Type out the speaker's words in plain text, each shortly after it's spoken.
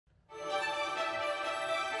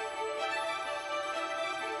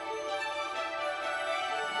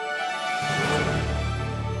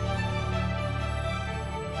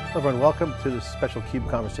Hello everyone, welcome to this special CUBE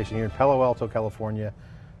conversation here in Palo Alto, California.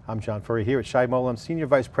 I'm John Furrier here with Shay Mowlem, Senior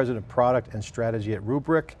Vice President of Product and Strategy at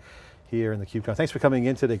Rubrik here in the CUBE. Thanks for coming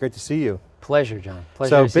in today, great to see you. Pleasure, John,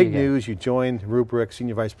 pleasure to see you big news, you joined Rubrik,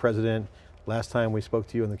 Senior Vice President. Last time we spoke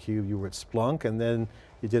to you on the CUBE, you were at Splunk, and then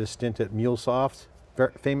you did a stint at MuleSoft,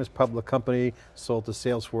 very famous public company, sold to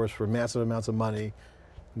Salesforce for massive amounts of money.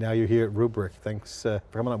 Now you're here at Rubrik. Thanks for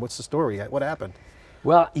coming on. What's the story? What happened?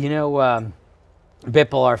 Well, you know,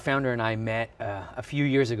 Bipul, our founder, and I met a few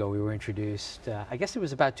years ago. We were introduced, I guess it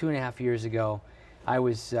was about 2.5 years ago. I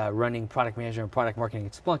was running product management and product marketing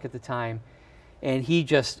at Splunk at the time, and he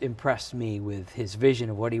just impressed me with his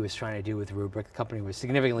vision of what he was trying to do with Rubrik. The company was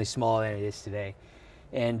significantly smaller than it is today,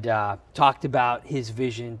 and talked about his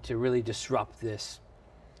vision to really disrupt this,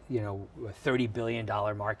 you know, $30 billion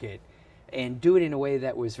market, and do it in a way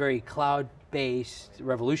that was very cloud-based,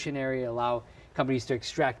 revolutionary, allow companies to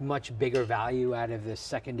extract much bigger value out of the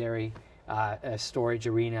secondary storage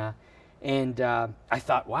arena. And I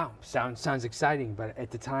thought, wow, sounds exciting. But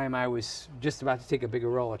at the time I was just about to take a bigger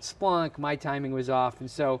role at Splunk. My timing was off. And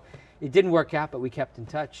so it didn't work out, but we kept in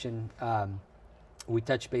touch. And we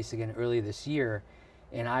touched base again earlier this year.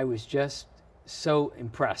 And I was just so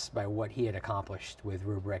impressed by what he had accomplished with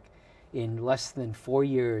Rubrik. In less than 4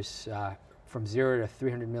 years, from 0 to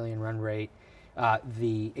 300 million run rate,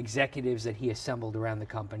 the executives that he assembled around the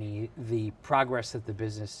company, the progress that the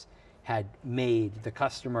business had made, the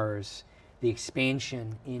customers, the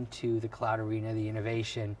expansion into the cloud arena, the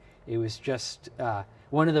innovation, it was just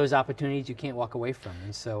one of those opportunities you can't walk away from,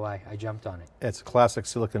 and so I jumped on it. It's a classic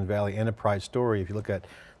Silicon Valley enterprise story. If you look at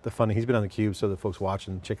the funding, he's been on theCUBE, so the folks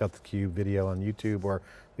watching, check out the CUBE video on YouTube or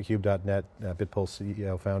thecube.net, Bipul,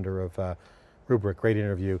 CEO, founder of Rubrik, great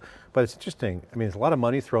interview. But it's interesting, I mean, there's a lot of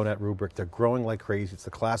money thrown at Rubrik, they're growing like crazy, it's the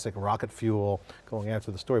classic rocket fuel going after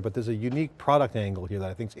the story, but there's a unique product angle here that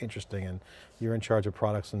I think is interesting, and you're in charge of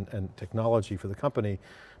products and technology for the company,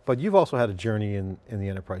 but you've also had a journey in the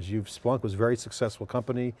enterprise. Splunk was a very successful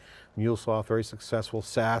company, MuleSoft, very successful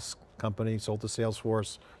SaaS company, sold to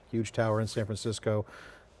Salesforce, huge tower in San Francisco.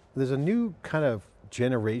 There's a new kind of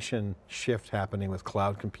generation shift happening with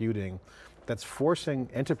cloud computing that's forcing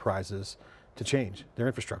enterprises to change their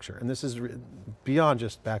infrastructure. And this is beyond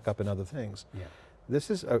just backup and other things. Yeah. This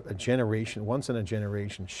is a generation, once in a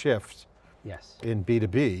generation shift, yes, in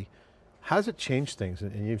B2B. How does it change things?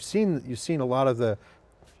 And you've seen a lot of the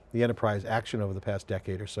enterprise action over the past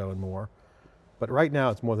decade or so and more, but right now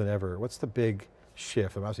it's more than ever. What's the big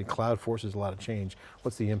shift? And obviously cloud forces a lot of change.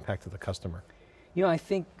 What's the impact of the customer? You know, I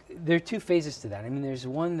think there are two phases to that. I mean, there's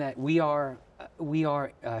one that we are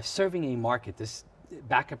serving a market, this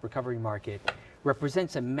backup recovery market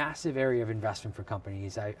represents a massive area of investment for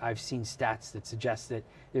companies. I've seen stats that suggest that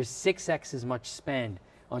there's 6x as much spend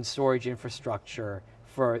on storage infrastructure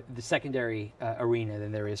for the secondary arena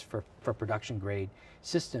than there is for production grade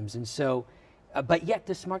systems. And so, but yet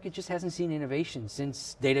this market just hasn't seen innovation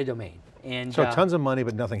since data domain. And so tons of money,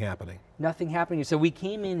 but nothing happening. Nothing happening. So we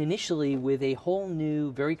came in initially with a whole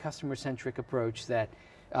new, very customer-centric approach that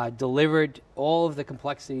delivered all of the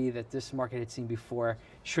complexity that this market had seen before,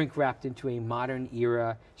 shrink wrapped into a modern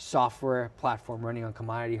era software platform running on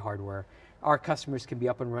commodity hardware. Our customers can be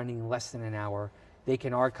up and running in less than an hour. They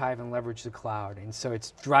can archive and leverage the cloud. And so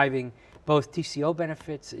it's driving both TCO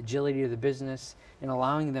benefits, agility of the business, and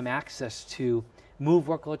allowing them access to move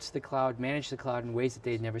workloads to the cloud, manage the cloud in ways that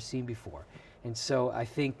they had never seen before. And so I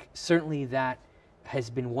think certainly that has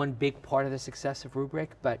been one big part of the success of Rubrik,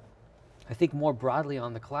 but I think more broadly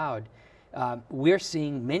on the cloud, we're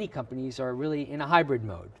seeing many companies are really in a hybrid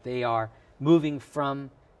mode. They are moving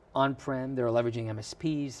from on-prem, they're leveraging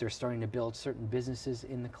MSPs, they're starting to build certain businesses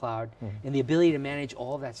in the cloud, and the ability to manage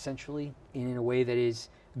all of that centrally in a way that is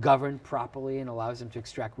governed properly and allows them to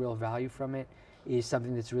extract real value from it is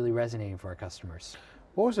something that's really resonating for our customers.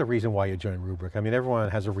 What was the reason why you joined Rubrik? I mean, everyone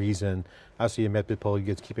has a reason. Obviously you met Bipul, you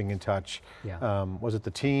guys keeping in touch. Yeah. Was it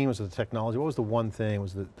the team, was it the technology? What was the one thing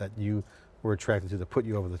that you were attracted to that put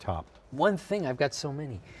you over the top? One thing, I've got so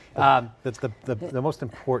many. That's the most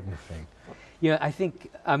important thing. Yeah, I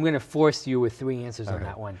think I'm going to force you with 3 answers on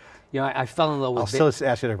that one. You know, I fell in love with I'll still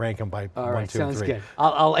ask you to rank them by 1, 2, and 3. Sounds good.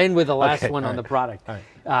 I'll end with the last one on the product. All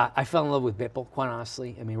right. I fell in love with Bipul, quite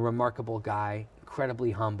honestly. I mean, remarkable guy,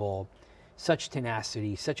 incredibly humble, such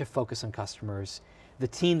tenacity, such a focus on customers. The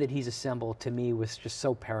team that he's assembled to me was just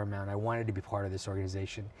so paramount. I wanted to be part of this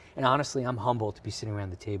organization. And honestly, I'm humbled to be sitting around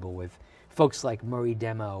the table with folks like Murray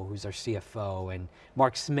Demo, who's our CFO, and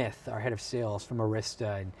Mark Smith, our head of sales from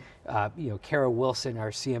Arista, and Kara Wilson,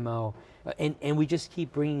 our CMO, and we just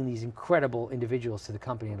keep bringing these incredible individuals to the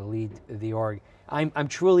company to lead the org. I'm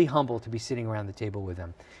truly humbled to be sitting around the table with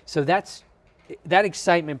them. So that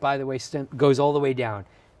excitement, by the way, goes all the way down.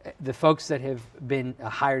 The folks that have been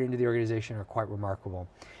hired into the organization are quite remarkable.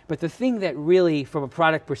 But the thing that really, from a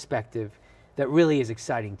product perspective, that really is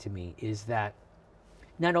exciting to me is that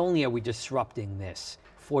not only are we disrupting this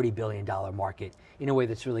 $40 billion market in a way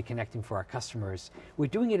that's really connecting for our customers, we're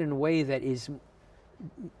doing it in a way that is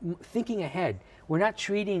thinking ahead. We're not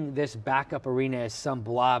treating this backup arena as some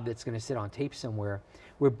blob that's going to sit on tape somewhere.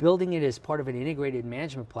 We're building it as part of an integrated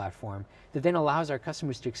management platform that then allows our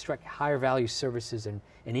customers to extract higher value services and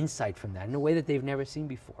insight from that in a way that they've never seen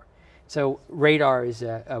before. So Radar is,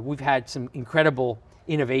 we've had some incredible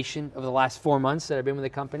innovation over the last 4 months that I've been with the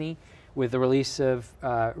company, with the release of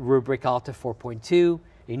Rubrik Alta 4.2,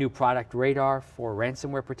 a new product, Radar, for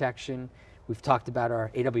ransomware protection. We've talked about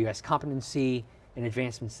our AWS competency and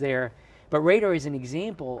advancements there. But Radar is an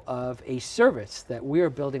example of a service that we're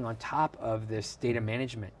building on top of this data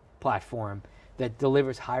management platform that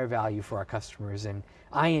delivers higher value for our customers. And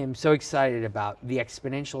I am so excited about the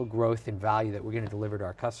exponential growth and value that we're going to deliver to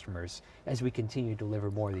our customers as we continue to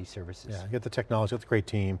deliver more of these services. Yeah, you get the technology, you got the great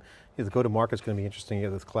team. The go-to-market's going to be interesting. You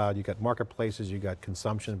have this cloud, you got marketplaces, you got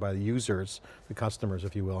consumption by the users, the customers,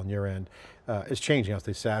 if you will, on your end. It's changing,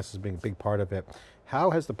 obviously SaaS is being a big part of it.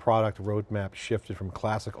 How has the product roadmap shifted from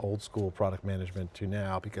classic old school product management to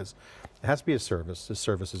now? Because it has to be a service, there's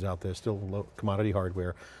services out there, still low commodity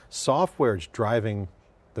hardware. Software is driving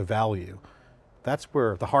the value. That's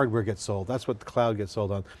where the hardware gets sold, that's what the cloud gets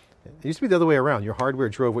sold on. It used to be the other way around, your hardware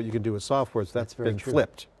drove what you can do with software, so that's been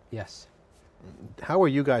flipped. Yes. How are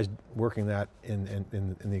you guys working that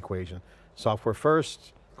in the equation? Software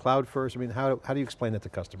first, cloud first, I mean, how do you explain that to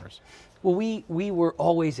customers? Well, we were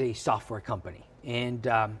always a software company, and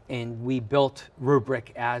we built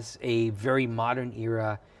Rubrik as a very modern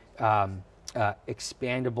era,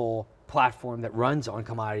 expandable platform that runs on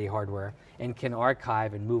commodity hardware and can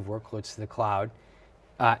archive and move workloads to the cloud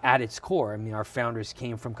at its core. I mean, our founders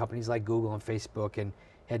came from companies like Google and Facebook and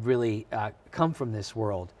had really come from this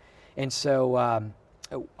world. And so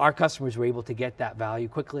our customers were able to get that value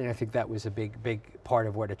quickly, and I think that was a big part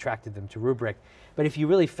of what attracted them to Rubrik. But if you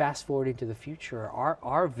really fast forward into the future,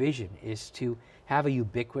 our vision is to have a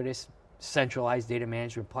ubiquitous, centralized data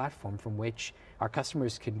management platform from which our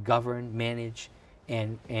customers can govern, manage,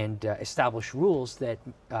 and establish rules that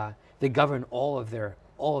govern all of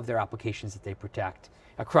their applications that they protect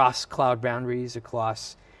across cloud boundaries,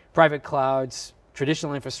 across private clouds,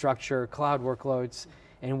 traditional infrastructure, cloud workloads.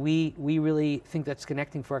 And we really think that's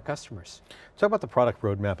connecting for our customers. Talk about the product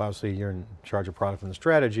roadmap. Obviously you're in charge of product and the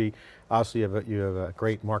strategy. Obviously you have a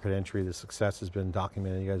great market entry. The success has been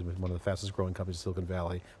documented. You guys have been one of the fastest growing companies in Silicon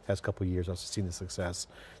Valley. Past couple of years, I've seen the success.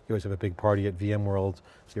 You always have a big party at VMworld.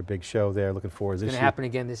 It's your big show there. Looking forward to this year. It's going to happen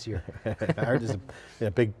again this year. I heard there's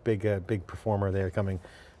a big performer there coming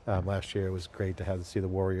last year. It was great to see the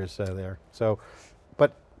Warriors there. So,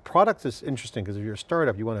 but product is interesting because if you're a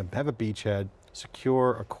startup, you want to have a beachhead,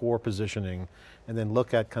 secure a core positioning, and then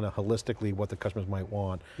look at kind of holistically what the customers might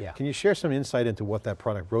want. Yeah. Can you share some insight into what that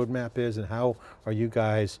product roadmap is and how are you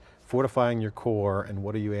guys fortifying your core and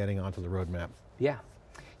what are you adding onto the roadmap? Yeah.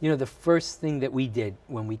 You know, the first thing that we did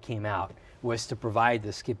when we came out was to provide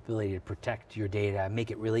this capability to protect your data, make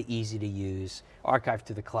it really easy to use, archive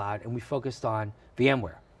to the cloud, and we focused on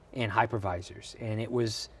VMware and hypervisors, and it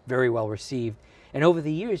was very well received. And over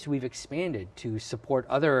the years, we've expanded to support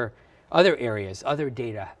other areas, other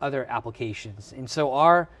data, other applications. And so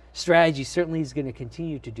our strategy certainly is going to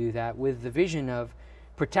continue to do that with the vision of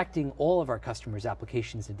protecting all of our customers'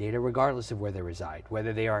 applications and data regardless of where they reside,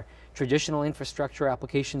 whether they are traditional infrastructure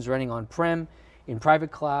applications running on-prem, in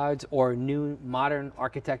private clouds, or new modern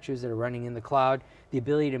architectures that are running in the cloud, the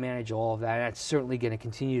ability to manage all of that, that's certainly going to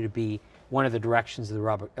continue to be one of the directions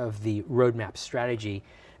of the roadmap strategy.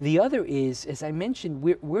 The other is, as I mentioned,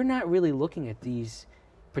 we're not really looking at these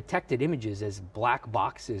protected images as black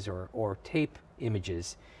boxes or tape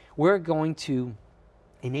images. We're going to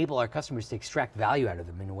enable our customers to extract value out of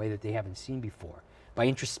them in a way that they haven't seen before by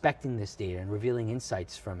introspecting this data and revealing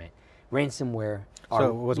insights from it. Ransomware.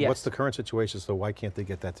 So what's the current situation, so why can't they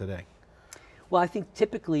get that today? Well, I think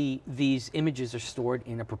typically these images are stored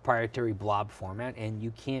in a proprietary blob format and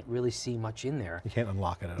you can't really see much in there. You can't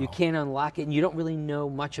unlock it at all. You can't unlock it and you don't really know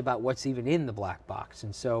much about what's even in the black box.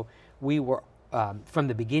 And so we were from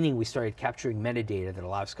the beginning, we started capturing metadata that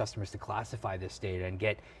allows customers to classify this data and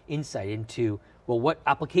get insight into, well, what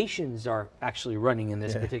applications are actually running in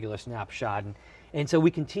this particular snapshot. And so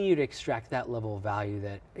we continue to extract that level of value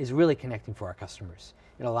that is really connecting for our customers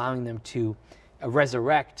and allowing them to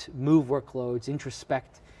resurrect, move workloads,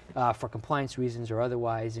 introspect for compliance reasons or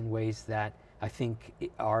otherwise in ways that I think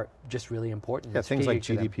are just really important. Yeah, things like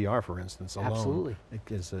GDPR, for instance, alone. Absolutely.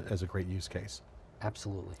 Is a great use case.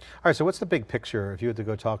 Absolutely. All right, so what's the big picture if you had to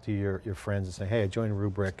go talk to your friends and say, hey, I joined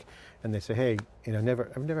Rubrik, and they say, hey, you know,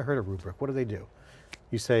 I've never heard of Rubrik, what do they do?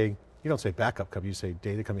 You don't say backup company, you say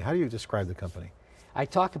data company. How do you describe the company? I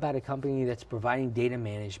talk about a company that's providing data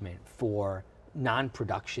management for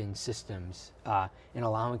non-production systems and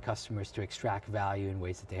allowing customers to extract value in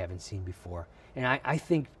ways that they haven't seen before. And I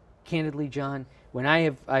think, candidly, John, when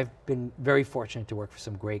I've been very fortunate to work for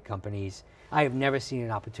some great companies, I have never seen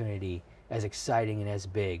an opportunity as exciting and as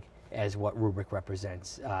big as what Rubrik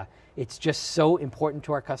represents. It's just so important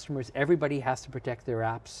to our customers. Everybody has to protect their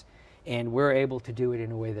apps, and we're able to do it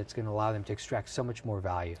in a way that's going to allow them to extract so much more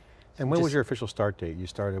value. And when was your official start date? You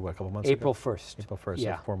started, what, a couple months April ago? 1st. April 1st,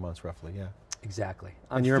 yeah. So 4 months roughly, yeah. Exactly.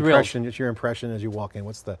 And your impression as you walk in,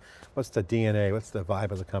 what's the DNA, what's the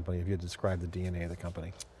vibe of the company, if you had to describe the DNA of the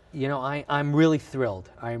company? You know, I'm really thrilled.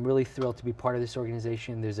 I am really thrilled to be part of this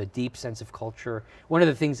organization. There's a deep sense of culture. One of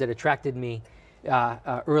the things that attracted me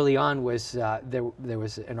early on was there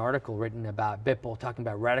was an article written about Bipul talking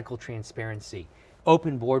about radical transparency,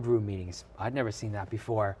 open boardroom meetings. I'd never seen that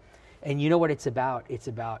before. And you know what it's about? It's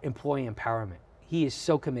about employee empowerment. He is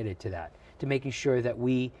so committed to that, to making sure that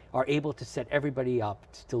we are able to set everybody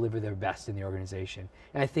up to deliver their best in the organization.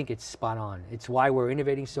 And I think it's spot on. It's why we're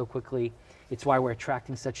innovating so quickly. It's why we're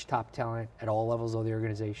attracting such top talent at all levels of the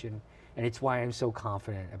organization. And it's why I'm so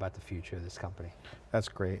confident about the future of this company. That's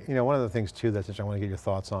great. You know, one of the things too that I want to get your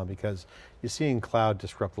thoughts on, because you're seeing cloud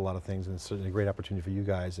disrupt a lot of things, and it's certainly a great opportunity for you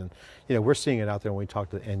guys. And you know, we're seeing it out there when we talk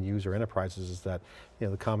to end user enterprises, is that, you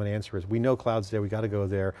know, the common answer is, we know cloud's there, we got to go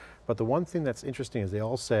there. But the one thing that's interesting is they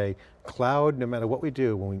all say, cloud, no matter what we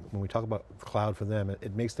do, when we talk about cloud for them,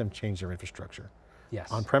 it makes them change their infrastructure. Yes.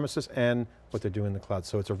 On premises and what they're doing in the cloud.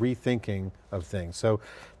 So it's a rethinking of things. So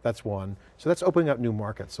that's one. So that's opening up new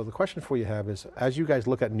markets. So the question for you have is, as you guys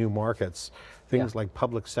look at new markets, things like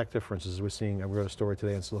public sector, for instance, I wrote a story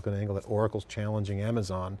today on SiliconANGLE that Oracle's challenging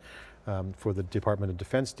Amazon for the Department of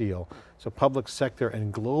Defense deal. So public sector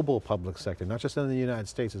and global public sector, not just in the United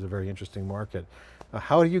States, is a very interesting market.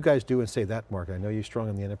 How do you guys do in, say, that market? I know you're strong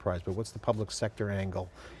in the enterprise, but what's the public sector angle?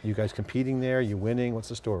 Are you guys competing there? Are you winning? What's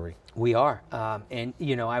the story? We are, and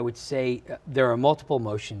you know, I would say there are multiple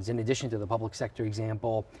motions. In addition to the public sector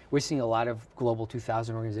example, we're seeing a lot of Global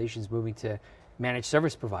 2000 organizations moving to managed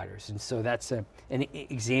service providers. And so that's an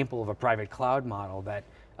example of a private cloud model that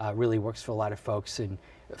really works for a lot of folks, and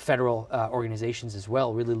federal organizations as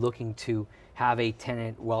well, really looking to have a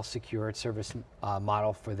tenant, well-secured service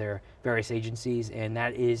model for their various agencies, and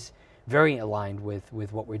that is very aligned with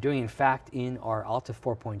what we're doing. In fact, in our Alta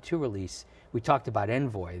 4.2 release, we talked about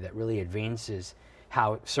Envoy, that really advances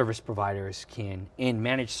how service providers can, and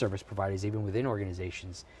managed service providers, even within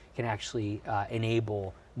organizations, can actually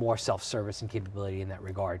enable more self-service and capability in that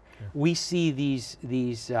regard. Yeah. We see these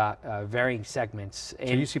varying segments.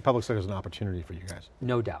 So you see public sector as an opportunity for you guys?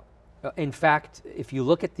 No doubt. In fact, if you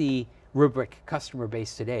look at the Rubrik customer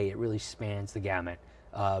base today, it really spans the gamut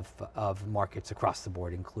of markets across the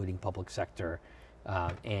board, including public sector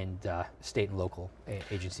and state and local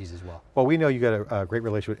agencies as well. Well, we know you got a great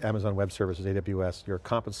relationship with Amazon Web Services, AWS. You're a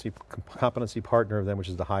competency partner of them, which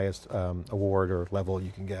is the highest award or level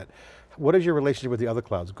you can get. What is your relationship with the other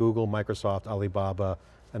clouds? Google, Microsoft, Alibaba,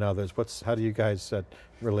 and others. How do you guys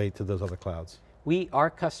relate to those other clouds? Our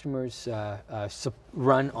customers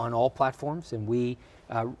run on all platforms, and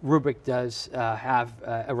Rubrik does have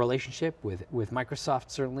a relationship with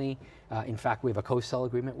Microsoft, certainly. In fact, we have a co-sell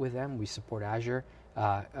agreement with them. We support Azure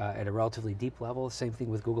at a relatively deep level. Same thing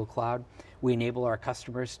with Google Cloud. We enable our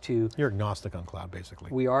customers to... You're agnostic on cloud, basically.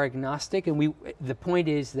 We are agnostic, and the point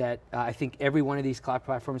is that I think every one of these cloud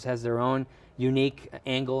platforms has their own unique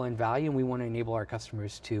angle and value, and we want to enable our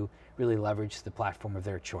customers to really leverage the platform of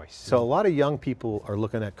their choice. So a lot of young people are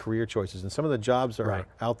looking at career choices, and some of the jobs are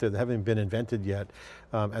out there that haven't been invented yet.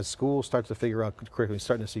 As school starts to figure out curriculum, you're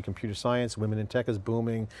starting to see computer science, women in tech is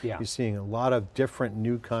booming. Yeah. You're seeing a lot of different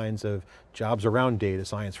new kinds of jobs around data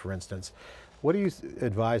science, for instance. What do you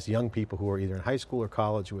advise young people who are either in high school or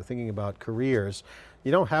college who are thinking about careers?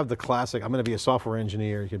 You don't have the classic, I'm going to be a software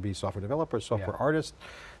engineer, you could be a software developer, software artist.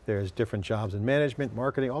 There's different jobs in management,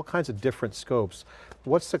 marketing, all kinds of different scopes.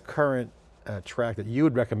 What's the current track that you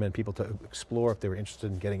would recommend people to explore if they were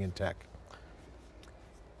interested in getting in tech?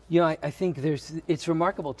 You know, I think it's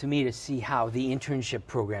remarkable to me to see how the internship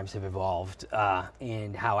programs have evolved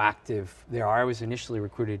and how active they are. I was initially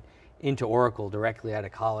recruited into Oracle directly out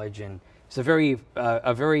of college, and it's a very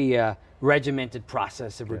regimented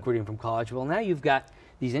process of recruiting from college. Well, now you've got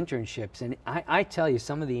these internships, and I tell you,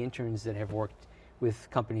 some of the interns that have worked with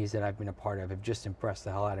companies that I've been a part of have just impressed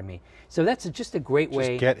the hell out of me. So that's just a great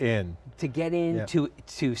way get in. To get in,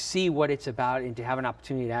 to see what it's about, and to have an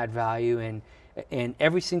opportunity to add value. And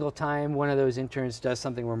every single time one of those interns does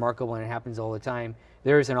something remarkable, and it happens all the time,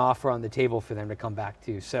 there is an offer on the table for them to come back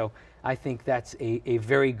to. So I think that's a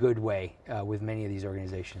very good way with many of these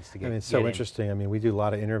organizations to get in. I mean, it's so interesting. I mean, we do a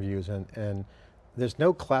lot of interviews, and there's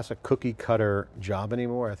no classic cookie cutter job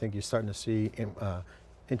anymore. I think you're starting to see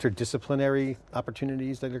interdisciplinary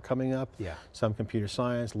opportunities that are coming up. Yeah. Some computer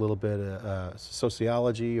science, a little bit of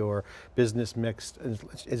sociology or business mixed.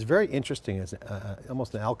 It's very interesting. It's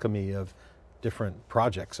almost an alchemy of different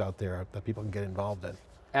projects out there that people can get involved in.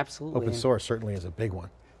 Absolutely. Open source certainly is a big one.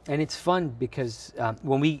 And it's fun because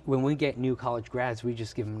when we get new college grads, we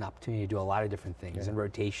just give them an opportunity to do a lot of different things and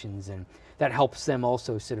rotations, and that helps them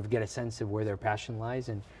also sort of get a sense of where their passion lies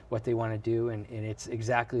and what they want to do, and it's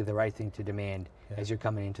exactly the right thing to demand as you're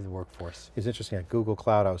coming into the workforce. It's interesting, at Google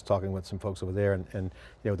Cloud, I was talking with some folks over there, and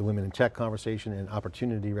you know, the women in tech conversation and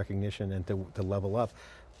opportunity recognition and to level up.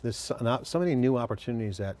 There's so many new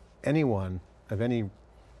opportunities that anyone of any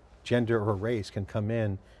gender or race can come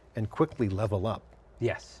in and quickly level up.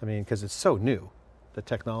 Yes. I mean, because it's so new. The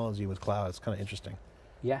technology with cloud, it's kind of interesting.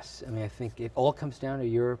 Yes, I mean, I think it all comes down to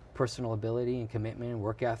your personal ability and commitment and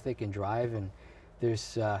work ethic and drive, and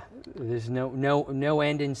there's no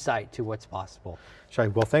end in sight to what's possible. Shay,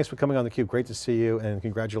 well, thanks for coming on theCUBE. Great to see you, and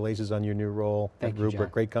congratulations on your new role at Rubrik. John.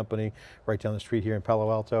 Great company, right down the street here in Palo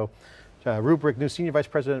Alto. Rubrik, new Senior Vice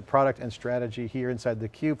President of Product and Strategy here inside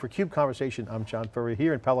theCUBE. For CUBE Conversation, I'm John Furrier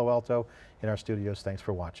here in Palo Alto in our studios. Thanks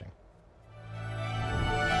for watching.